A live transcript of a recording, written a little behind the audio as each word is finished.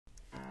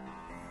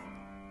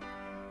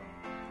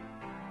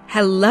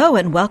Hello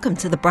and welcome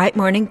to the Bright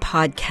Morning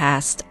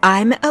Podcast.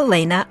 I'm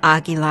Elena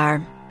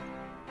Aguilar.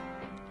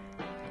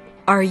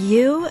 Are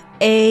you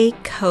a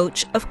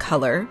coach of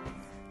color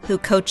who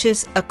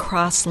coaches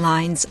across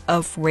lines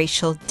of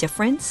racial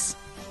difference?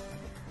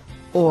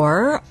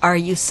 Or are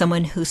you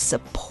someone who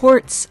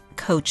supports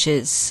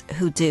coaches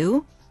who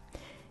do?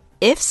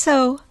 If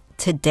so,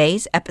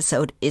 today's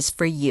episode is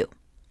for you.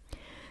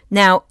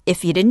 Now,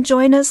 if you didn't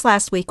join us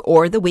last week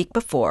or the week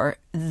before,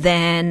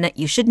 then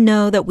you should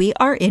know that we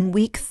are in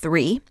week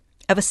 3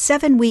 of a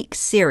 7-week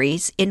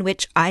series in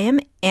which I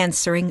am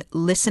answering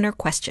listener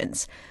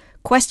questions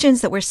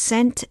that were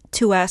sent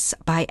to us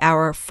by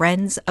our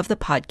friends of the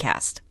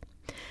podcast.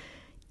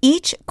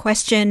 Each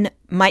question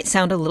might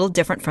sound a little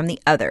different from the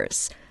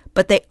others,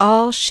 but they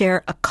all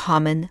share a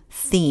common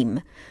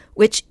theme,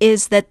 which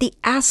is that the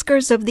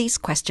askers of these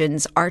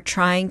questions are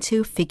trying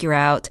to figure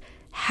out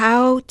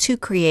how to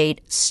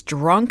create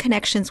strong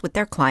connections with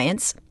their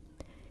clients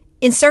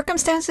in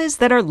circumstances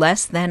that are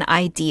less than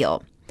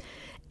ideal.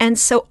 And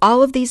so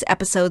all of these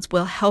episodes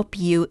will help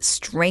you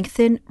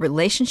strengthen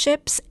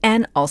relationships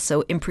and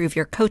also improve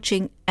your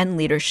coaching and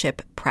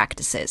leadership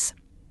practices.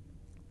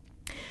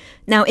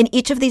 Now, in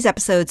each of these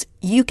episodes,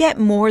 you get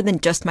more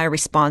than just my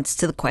response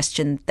to the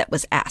question that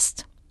was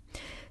asked.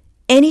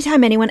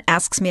 Anytime anyone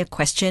asks me a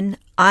question,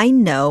 I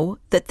know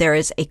that there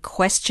is a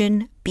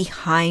question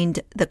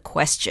behind the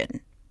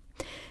question.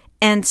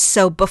 And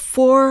so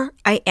before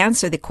I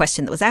answer the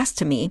question that was asked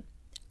to me,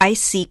 I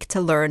seek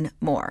to learn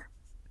more.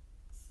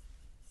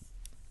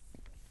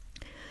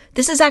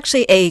 This is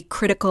actually a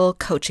critical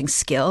coaching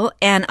skill,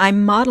 and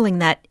I'm modeling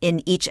that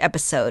in each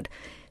episode.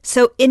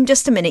 So in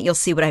just a minute, you'll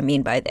see what I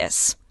mean by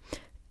this.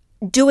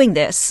 Doing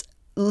this,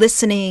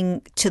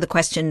 listening to the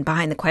question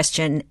behind the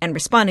question and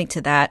responding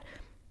to that,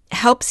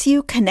 helps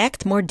you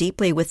connect more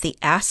deeply with the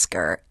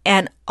asker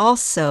and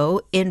also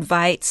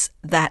invites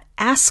that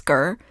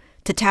asker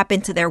to tap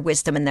into their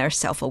wisdom and their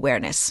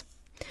self-awareness.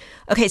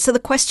 Okay, so the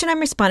question I'm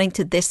responding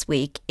to this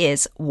week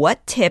is,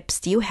 what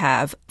tips do you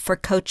have for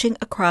coaching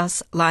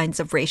across lines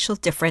of racial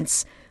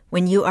difference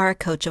when you are a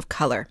coach of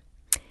color?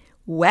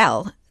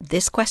 Well,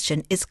 this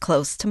question is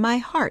close to my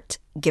heart,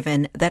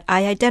 given that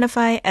I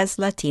identify as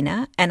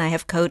Latina and I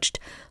have coached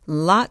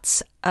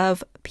lots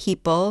of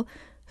people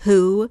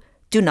who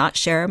do not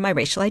share my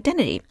racial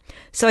identity.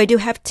 So I do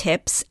have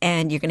tips,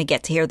 and you're going to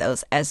get to hear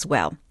those as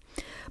well.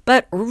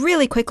 But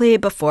really quickly,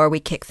 before we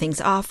kick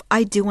things off,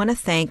 I do want to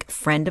thank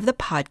friend of the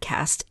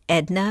podcast,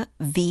 Edna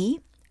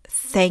V.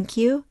 Thank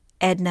you,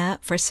 Edna,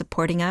 for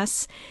supporting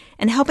us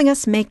and helping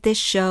us make this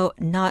show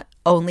not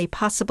only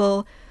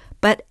possible,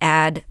 but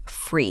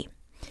ad-free.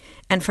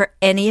 And for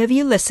any of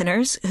you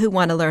listeners who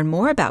want to learn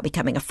more about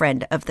becoming a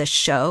friend of the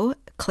show,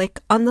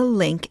 click on the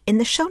link in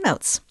the show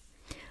notes.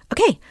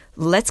 Okay,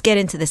 let's get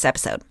into this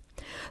episode.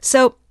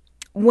 So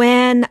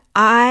when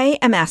I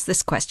am asked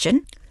this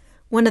question,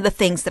 one of the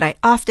things that I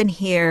often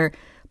hear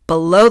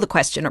below the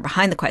question or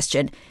behind the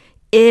question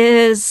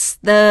is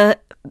the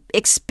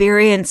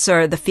experience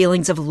or the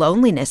feelings of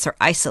loneliness or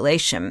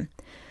isolation.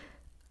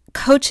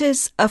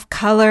 Coaches of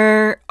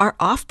color are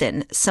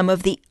often some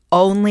of the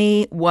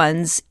only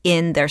ones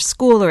in their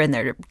school or in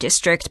their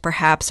district,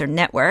 perhaps, or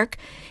network,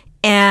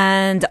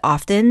 and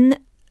often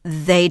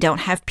they don't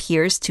have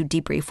peers to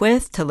debrief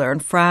with, to learn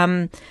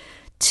from,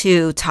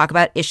 to talk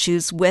about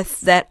issues with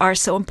that are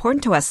so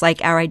important to us,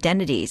 like our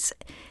identities.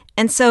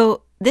 And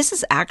so this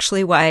is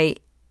actually why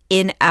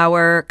in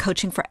our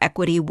Coaching for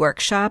Equity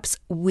workshops,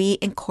 we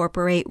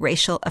incorporate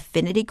racial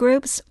affinity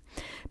groups,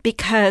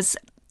 because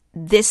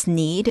this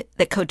need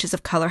that coaches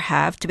of color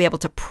have to be able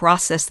to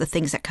process the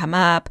things that come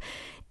up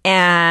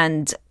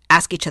and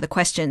ask each other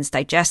questions,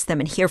 digest them,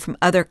 and hear from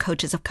other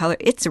coaches of color,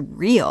 it's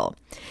real.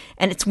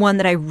 And it's one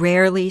that I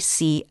rarely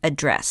see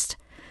addressed.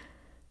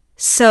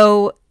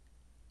 So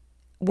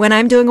when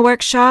I'm doing a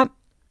workshop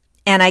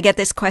and I get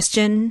this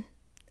question,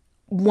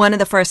 one of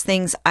the first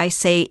things I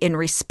say in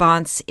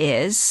response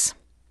is,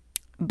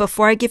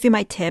 before I give you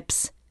my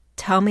tips,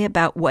 tell me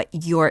about what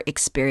your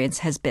experience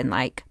has been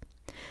like.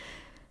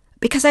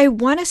 Because I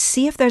want to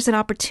see if there's an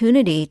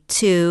opportunity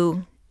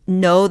to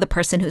know the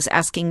person who's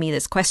asking me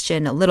this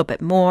question a little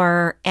bit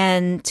more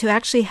and to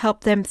actually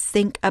help them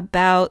think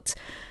about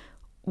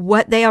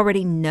what they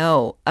already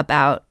know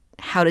about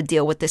how to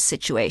deal with this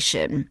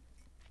situation.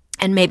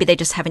 And maybe they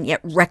just haven't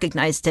yet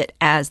recognized it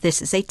as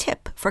this is a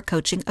tip for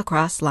coaching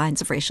across lines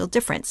of racial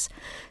difference.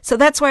 So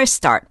that's where I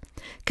start,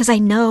 because I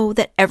know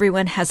that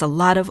everyone has a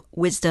lot of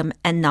wisdom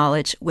and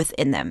knowledge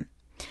within them.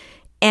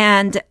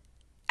 And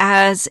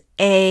as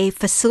a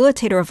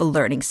facilitator of a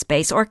learning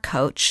space or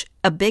coach,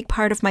 a big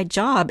part of my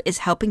job is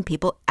helping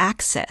people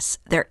access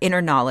their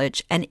inner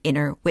knowledge and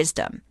inner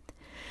wisdom.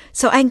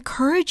 So I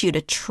encourage you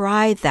to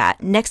try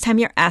that next time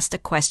you're asked a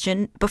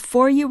question.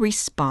 Before you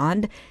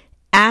respond,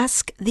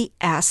 ask the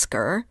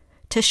asker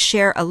to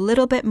share a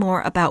little bit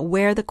more about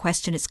where the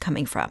question is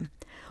coming from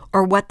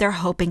or what they're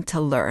hoping to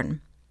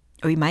learn.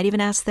 Or you might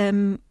even ask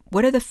them,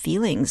 what are the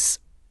feelings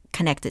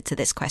connected to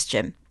this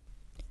question?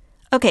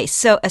 Okay,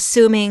 so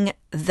assuming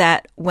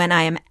that when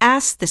I am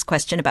asked this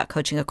question about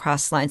coaching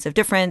across lines of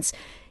difference,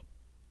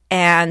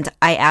 and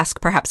I ask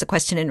perhaps a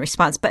question in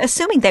response, but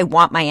assuming they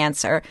want my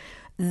answer,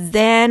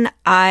 then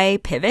I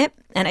pivot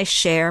and I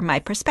share my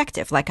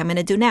perspective like I'm going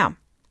to do now.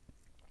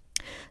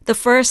 The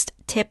first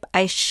tip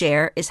I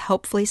share is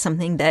hopefully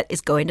something that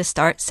is going to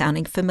start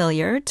sounding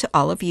familiar to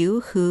all of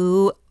you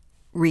who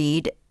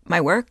read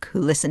my work, who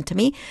listen to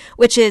me,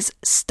 which is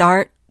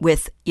start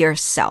with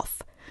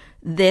yourself.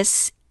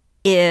 This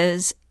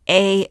is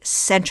a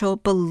central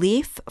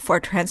belief for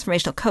a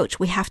transformational coach.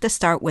 We have to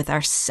start with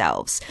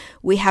ourselves.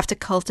 We have to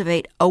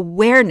cultivate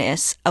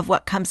awareness of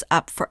what comes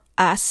up for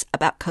us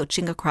about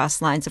coaching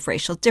across lines of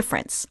racial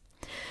difference.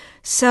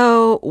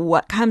 So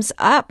what comes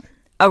up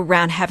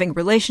around having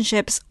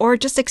relationships or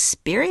just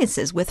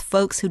experiences with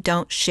folks who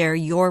don't share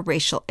your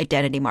racial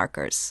identity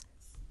markers?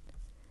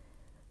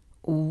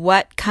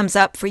 What comes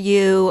up for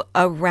you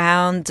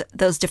around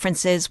those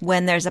differences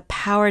when there's a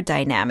power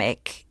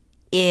dynamic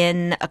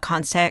in a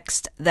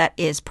context that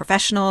is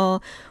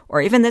professional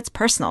or even that's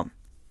personal?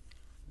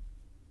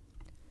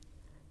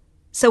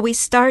 So we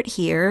start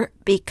here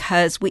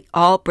because we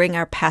all bring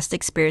our past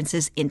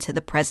experiences into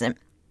the present.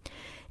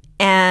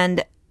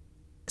 And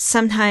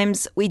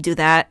sometimes we do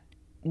that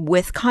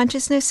with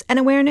consciousness and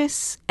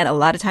awareness, and a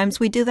lot of times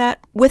we do that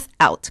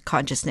without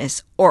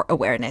consciousness or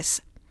awareness.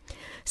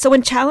 So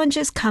when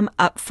challenges come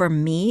up for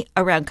me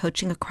around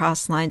coaching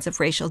across lines of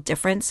racial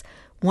difference,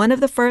 one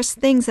of the first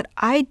things that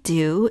I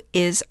do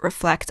is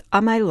reflect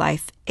on my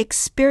life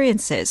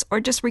experiences or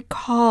just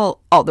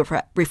recall all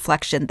the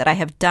reflection that I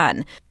have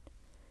done.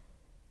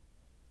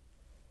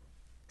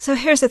 So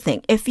here's the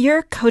thing. If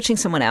you're coaching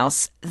someone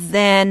else,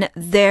 then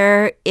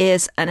there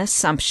is an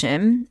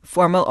assumption,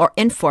 formal or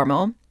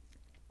informal,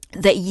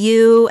 that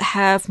you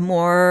have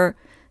more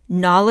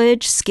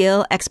knowledge,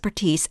 skill,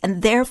 expertise,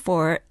 and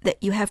therefore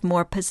that you have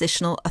more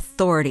positional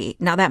authority.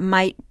 Now, that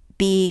might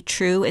be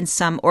true in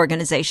some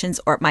organizations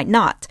or it might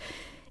not.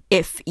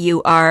 If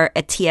you are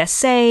a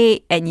TSA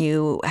and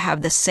you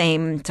have the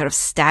same sort of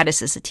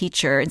status as a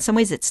teacher, in some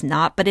ways it's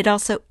not, but it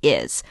also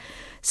is.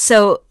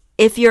 So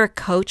if you're a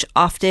coach,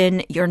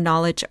 often your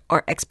knowledge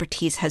or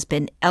expertise has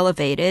been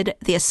elevated.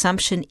 The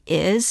assumption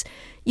is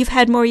you've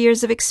had more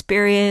years of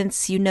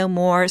experience, you know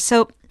more.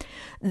 So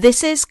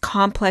this is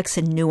complex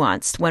and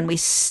nuanced when we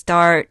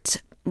start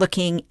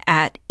looking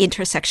at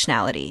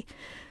intersectionality.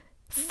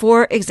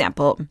 For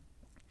example,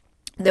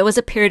 there was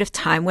a period of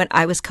time when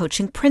I was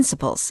coaching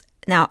principals.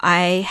 Now,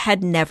 I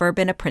had never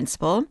been a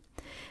principal.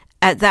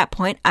 At that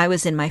point, I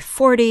was in my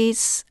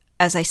 40s.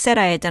 As I said,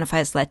 I identify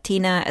as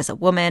Latina, as a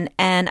woman,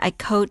 and I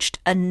coached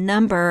a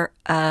number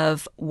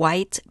of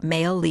white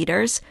male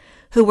leaders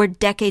who were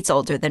decades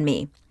older than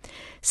me.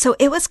 So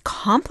it was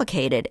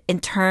complicated in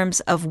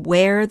terms of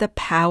where the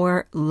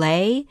power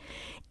lay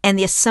and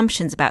the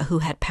assumptions about who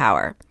had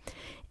power.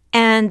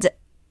 And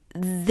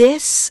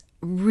this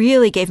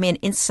really gave me an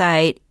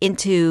insight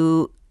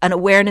into an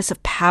awareness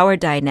of power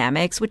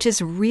dynamics, which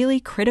is really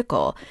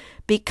critical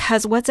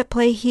because what's at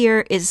play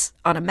here is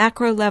on a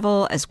macro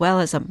level as well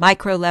as a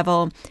micro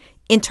level.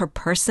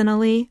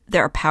 Interpersonally,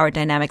 there are power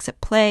dynamics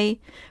at play.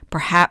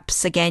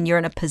 Perhaps, again, you're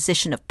in a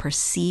position of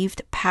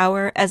perceived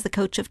power as the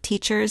coach of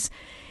teachers.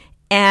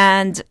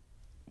 And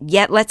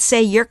yet, let's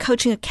say you're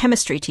coaching a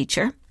chemistry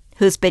teacher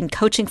who's been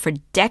coaching for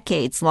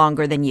decades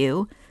longer than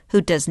you, who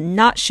does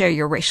not share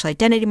your racial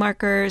identity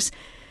markers,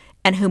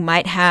 and who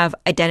might have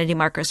identity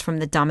markers from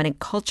the dominant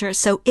culture.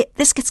 So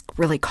this gets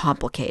really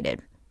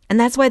complicated. And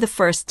that's why the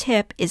first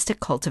tip is to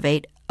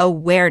cultivate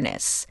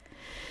awareness.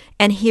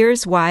 And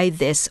here's why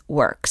this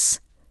works.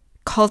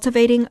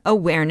 Cultivating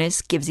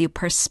awareness gives you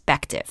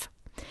perspective.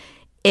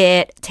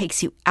 It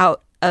takes you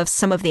out of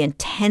some of the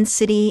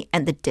intensity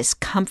and the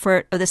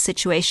discomfort of the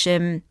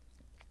situation.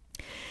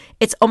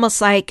 It's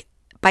almost like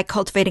by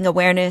cultivating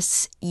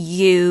awareness,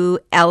 you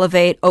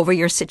elevate over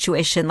your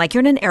situation like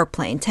you're in an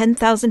airplane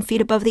 10,000 feet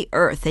above the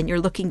earth and you're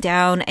looking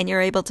down and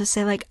you're able to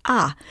say like,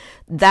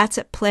 that's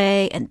at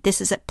play and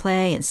this is at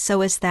play and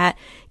so is that.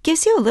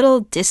 Gives you a little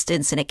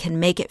distance and it can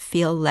make it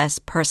feel less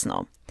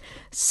personal.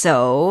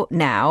 So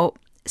now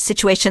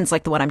situations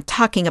like the one I'm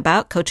talking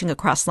about, coaching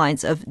across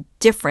lines of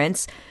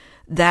difference,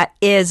 that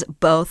is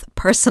both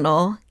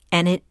personal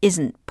and it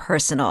isn't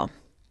personal.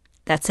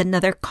 That's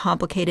another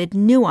complicated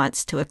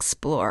nuance to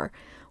explore.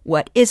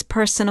 What is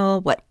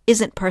personal? What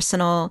isn't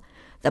personal?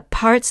 The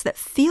parts that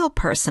feel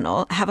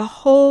personal have a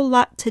whole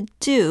lot to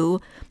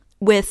do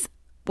with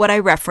what I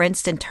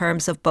referenced in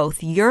terms of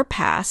both your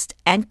past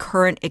and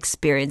current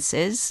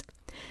experiences,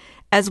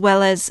 as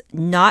well as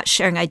not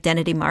sharing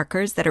identity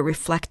markers that are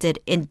reflected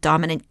in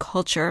dominant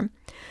culture,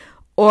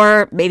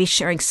 or maybe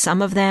sharing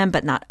some of them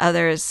but not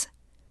others.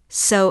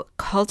 So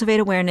cultivate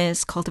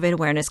awareness, cultivate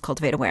awareness,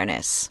 cultivate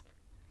awareness.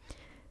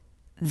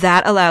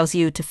 That allows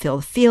you to feel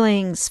the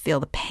feelings,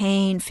 feel the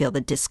pain, feel the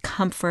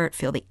discomfort,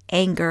 feel the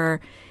anger,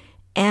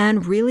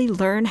 and really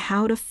learn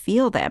how to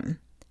feel them.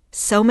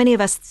 So many of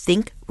us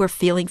think we're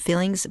feeling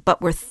feelings,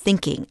 but we're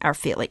thinking our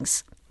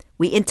feelings.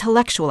 We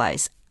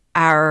intellectualize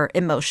our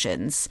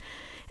emotions,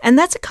 and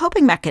that's a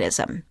coping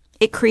mechanism.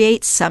 It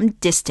creates some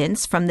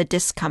distance from the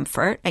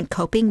discomfort, and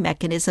coping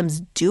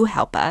mechanisms do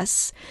help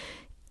us.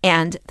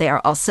 And they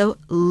are also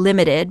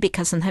limited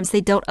because sometimes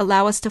they don't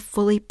allow us to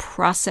fully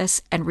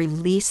process and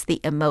release the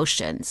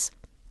emotions.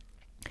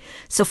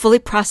 So fully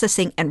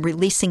processing and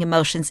releasing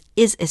emotions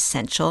is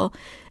essential.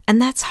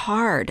 And that's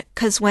hard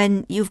because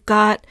when you've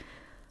got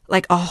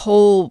like a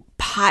whole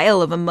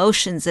pile of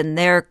emotions and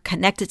they're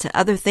connected to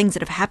other things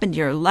that have happened in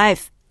your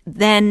life,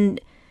 then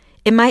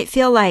it might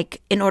feel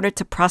like in order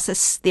to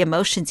process the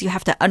emotions, you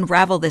have to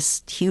unravel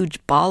this huge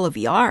ball of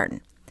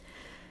yarn.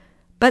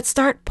 But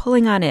start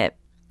pulling on it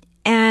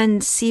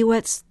and see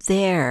what's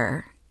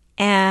there.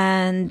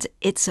 And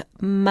it's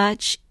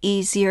much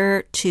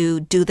easier to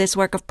do this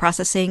work of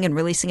processing and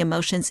releasing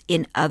emotions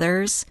in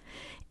others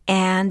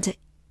and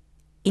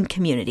in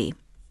community.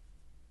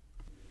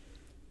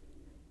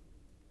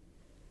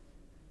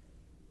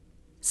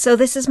 So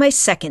this is my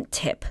second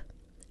tip.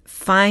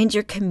 Find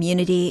your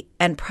community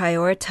and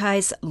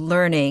prioritize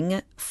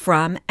learning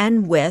from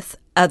and with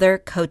other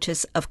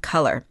coaches of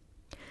color.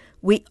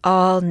 We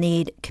all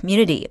need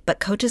community, but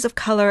coaches of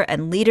color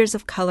and leaders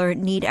of color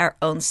need our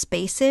own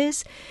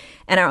spaces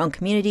and our own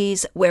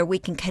communities where we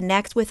can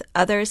connect with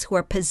others who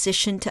are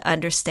positioned to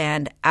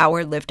understand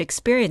our lived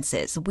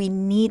experiences. We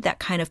need that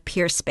kind of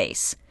peer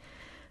space.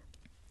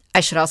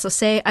 I should also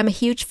say I'm a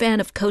huge fan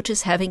of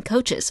coaches having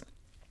coaches.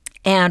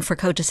 And for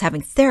coaches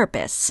having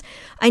therapists.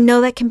 I know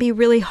that can be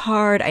really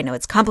hard. I know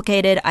it's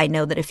complicated. I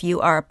know that if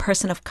you are a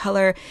person of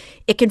color,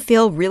 it can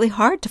feel really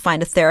hard to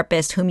find a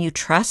therapist whom you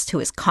trust, who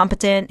is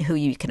competent, who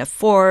you can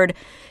afford.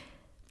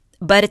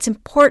 But it's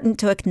important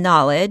to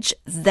acknowledge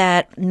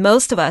that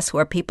most of us who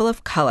are people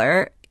of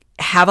color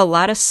have a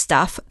lot of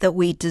stuff that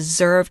we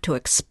deserve to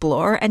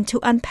explore and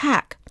to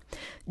unpack.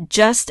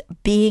 Just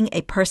being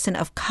a person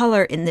of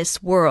color in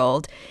this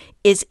world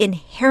is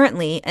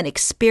inherently an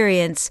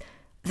experience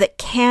that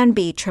can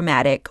be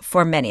traumatic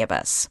for many of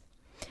us.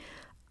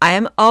 I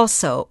am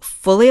also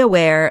fully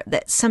aware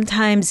that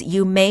sometimes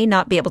you may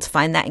not be able to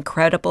find that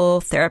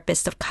incredible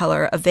therapist of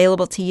color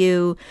available to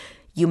you.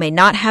 You may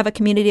not have a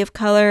community of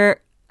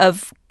color,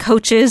 of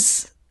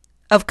coaches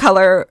of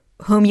color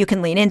whom you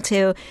can lean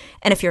into.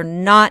 And if you're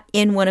not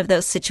in one of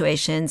those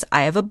situations,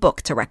 I have a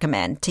book to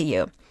recommend to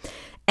you.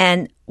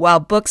 And while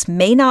books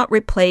may not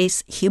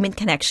replace human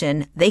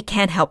connection, they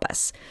can help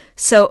us.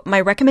 So my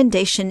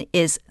recommendation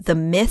is The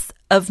Myth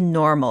of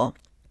Normal: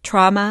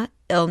 Trauma,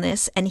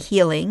 Illness, and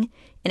Healing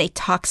in a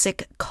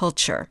Toxic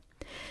Culture.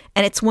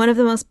 And it's one of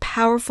the most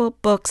powerful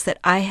books that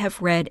I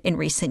have read in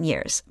recent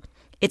years.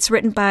 It's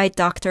written by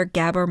Dr.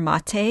 Gabor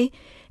Mate,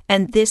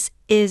 and this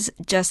is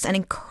just an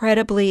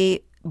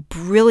incredibly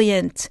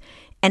brilliant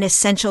and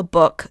essential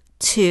book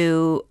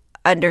to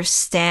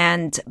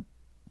understand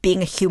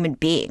being a human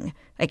being.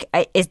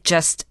 It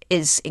just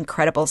is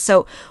incredible.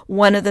 So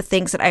one of the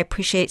things that I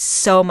appreciate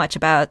so much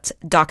about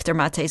Dr.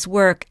 Mate's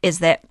work is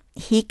that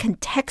he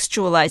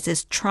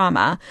contextualizes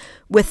trauma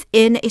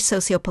within a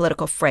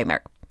sociopolitical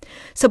framework.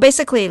 So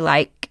basically,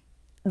 like,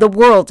 the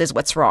world is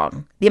what's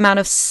wrong. The amount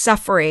of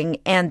suffering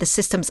and the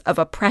systems of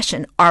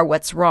oppression are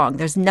what's wrong.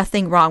 There's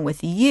nothing wrong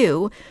with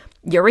you.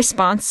 Your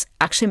response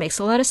actually makes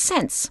a lot of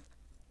sense.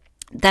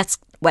 That's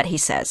what he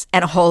says,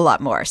 and a whole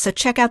lot more. So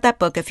check out that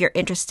book if you're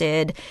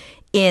interested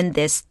in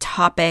this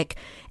topic.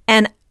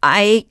 And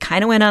I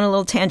kind of went on a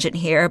little tangent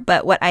here,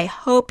 but what I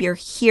hope you're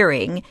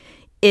hearing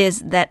is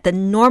that the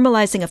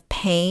normalizing of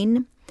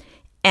pain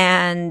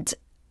and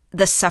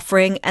the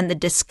suffering and the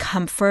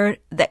discomfort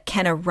that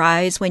can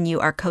arise when you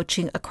are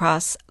coaching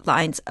across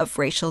lines of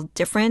racial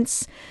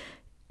difference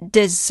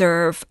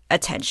deserve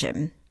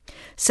attention.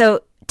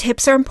 So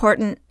tips are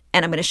important,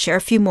 and I'm going to share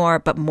a few more,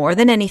 but more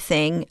than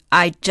anything,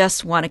 I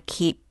just want to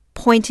keep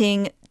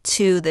pointing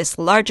to this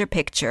larger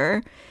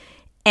picture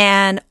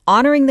and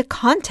honoring the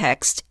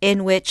context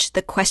in which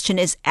the question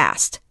is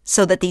asked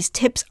so that these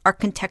tips are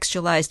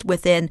contextualized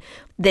within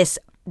this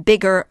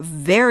bigger,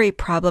 very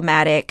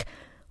problematic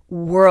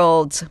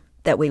world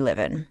that we live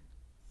in.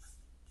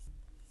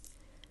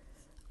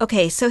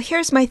 Okay, so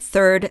here's my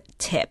third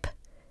tip.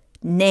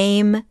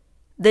 Name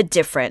the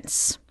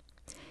difference.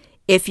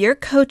 If you're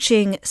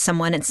coaching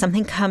someone and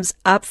something comes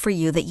up for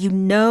you that you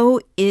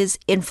know is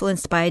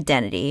influenced by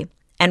identity,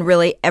 and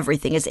really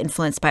everything is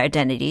influenced by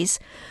identities,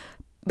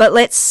 but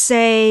let's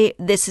say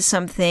this is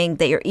something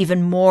that you're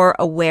even more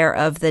aware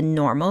of than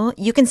normal,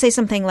 you can say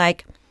something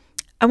like,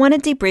 I want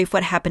to debrief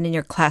what happened in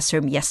your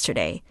classroom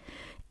yesterday.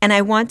 And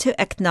I want to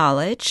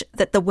acknowledge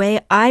that the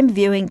way I'm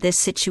viewing this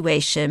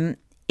situation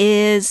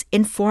is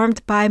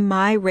informed by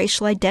my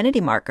racial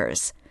identity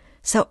markers.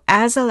 So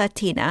as a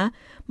Latina,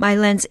 my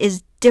lens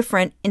is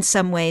different in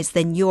some ways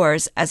than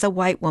yours as a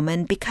white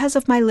woman because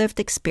of my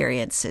lived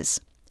experiences.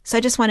 So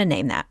I just want to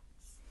name that.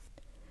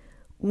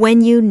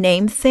 When you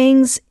name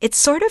things, it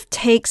sort of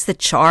takes the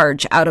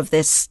charge out of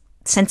this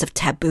sense of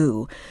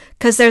taboo,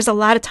 because there's a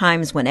lot of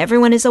times when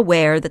everyone is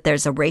aware that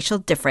there's a racial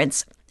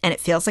difference and it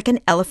feels like an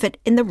elephant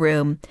in the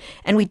room,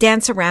 and we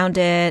dance around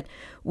it.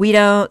 We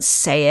don't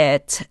say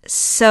it.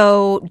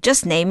 So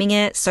just naming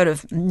it sort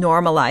of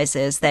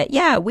normalizes that,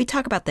 yeah, we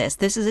talk about this.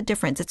 This is a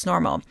difference. It's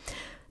normal.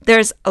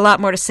 There's a lot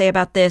more to say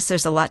about this.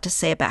 There's a lot to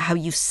say about how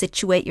you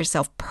situate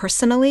yourself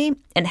personally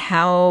and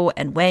how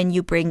and when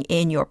you bring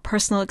in your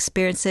personal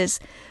experiences.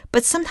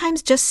 But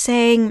sometimes just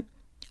saying,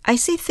 I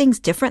see things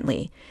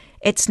differently.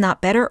 It's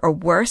not better or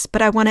worse,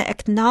 but I want to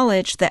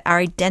acknowledge that our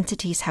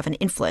identities have an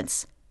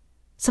influence.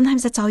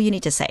 Sometimes that's all you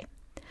need to say.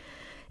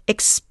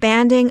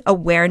 Expanding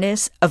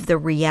awareness of the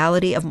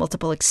reality of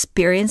multiple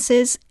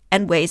experiences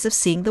and ways of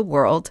seeing the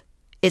world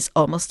is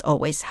almost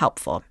always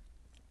helpful.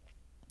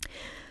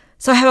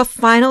 So I have a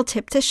final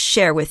tip to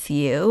share with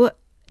you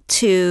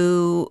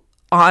to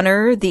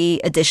honor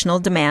the additional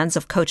demands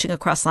of coaching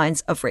across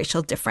lines of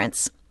racial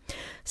difference.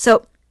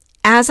 So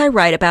as I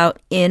write about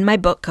in my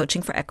book,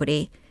 Coaching for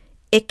Equity,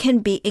 it can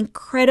be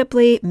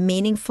incredibly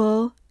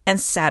meaningful and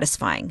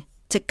satisfying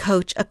to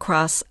coach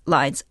across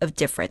lines of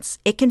difference.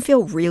 It can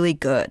feel really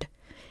good,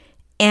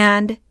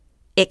 and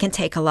it can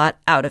take a lot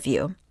out of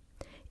you.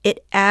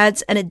 It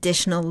adds an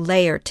additional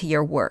layer to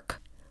your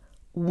work,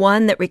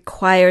 one that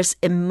requires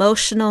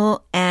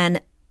emotional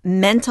and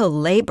mental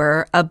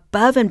labor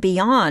above and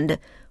beyond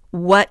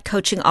what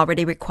coaching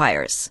already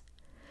requires.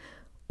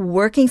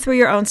 Working through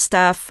your own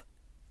stuff,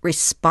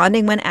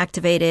 responding when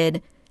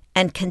activated,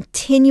 and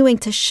continuing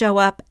to show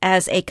up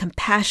as a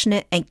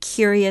compassionate and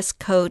curious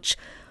coach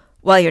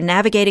while you're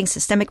navigating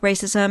systemic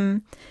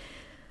racism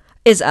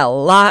is a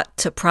lot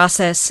to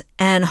process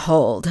and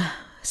hold.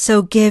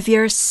 So give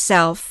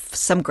yourself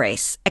some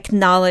grace.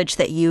 Acknowledge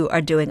that you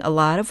are doing a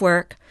lot of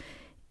work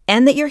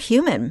and that you're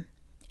human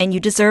and you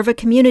deserve a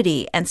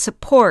community and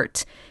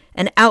support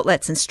and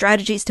outlets and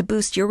strategies to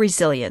boost your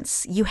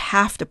resilience. You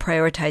have to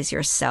prioritize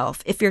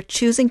yourself. If you're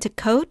choosing to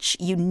coach,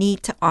 you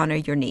need to honor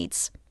your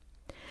needs.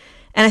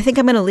 And I think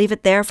I'm going to leave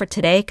it there for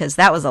today because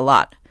that was a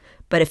lot.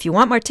 But if you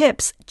want more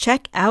tips,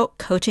 check out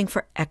Coaching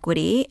for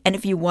Equity. And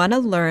if you want to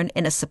learn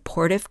in a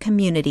supportive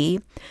community,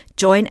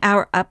 join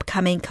our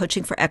upcoming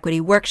Coaching for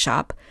Equity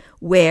workshop,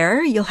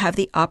 where you'll have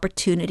the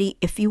opportunity,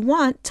 if you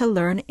want, to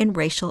learn in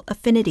racial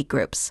affinity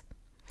groups.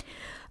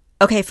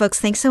 Okay, folks,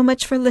 thanks so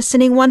much for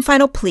listening. One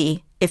final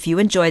plea. If you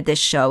enjoyed this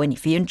show and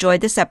if you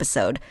enjoyed this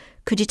episode,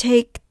 could you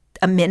take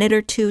a minute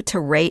or two to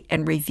rate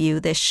and review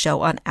this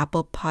show on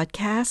Apple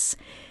Podcasts?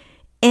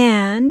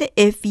 And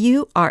if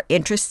you are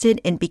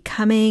interested in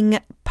becoming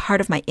part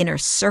of my inner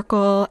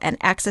circle and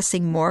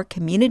accessing more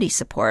community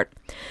support,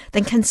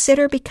 then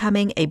consider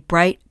becoming a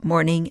Bright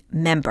Morning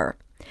member.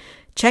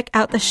 Check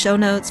out the show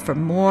notes for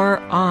more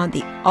on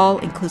the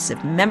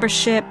all-inclusive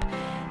membership.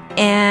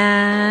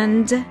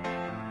 And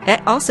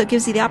it also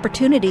gives you the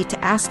opportunity to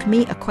ask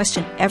me a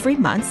question every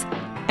month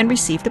and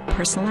receive the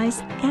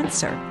personalized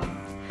answer.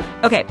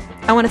 Okay,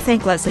 I want to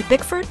thank Leslie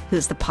Bickford,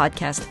 who's the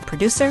podcast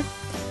producer,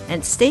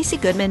 and Stacy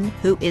Goodman,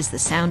 who is the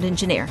sound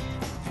engineer.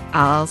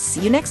 I'll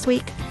see you next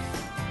week.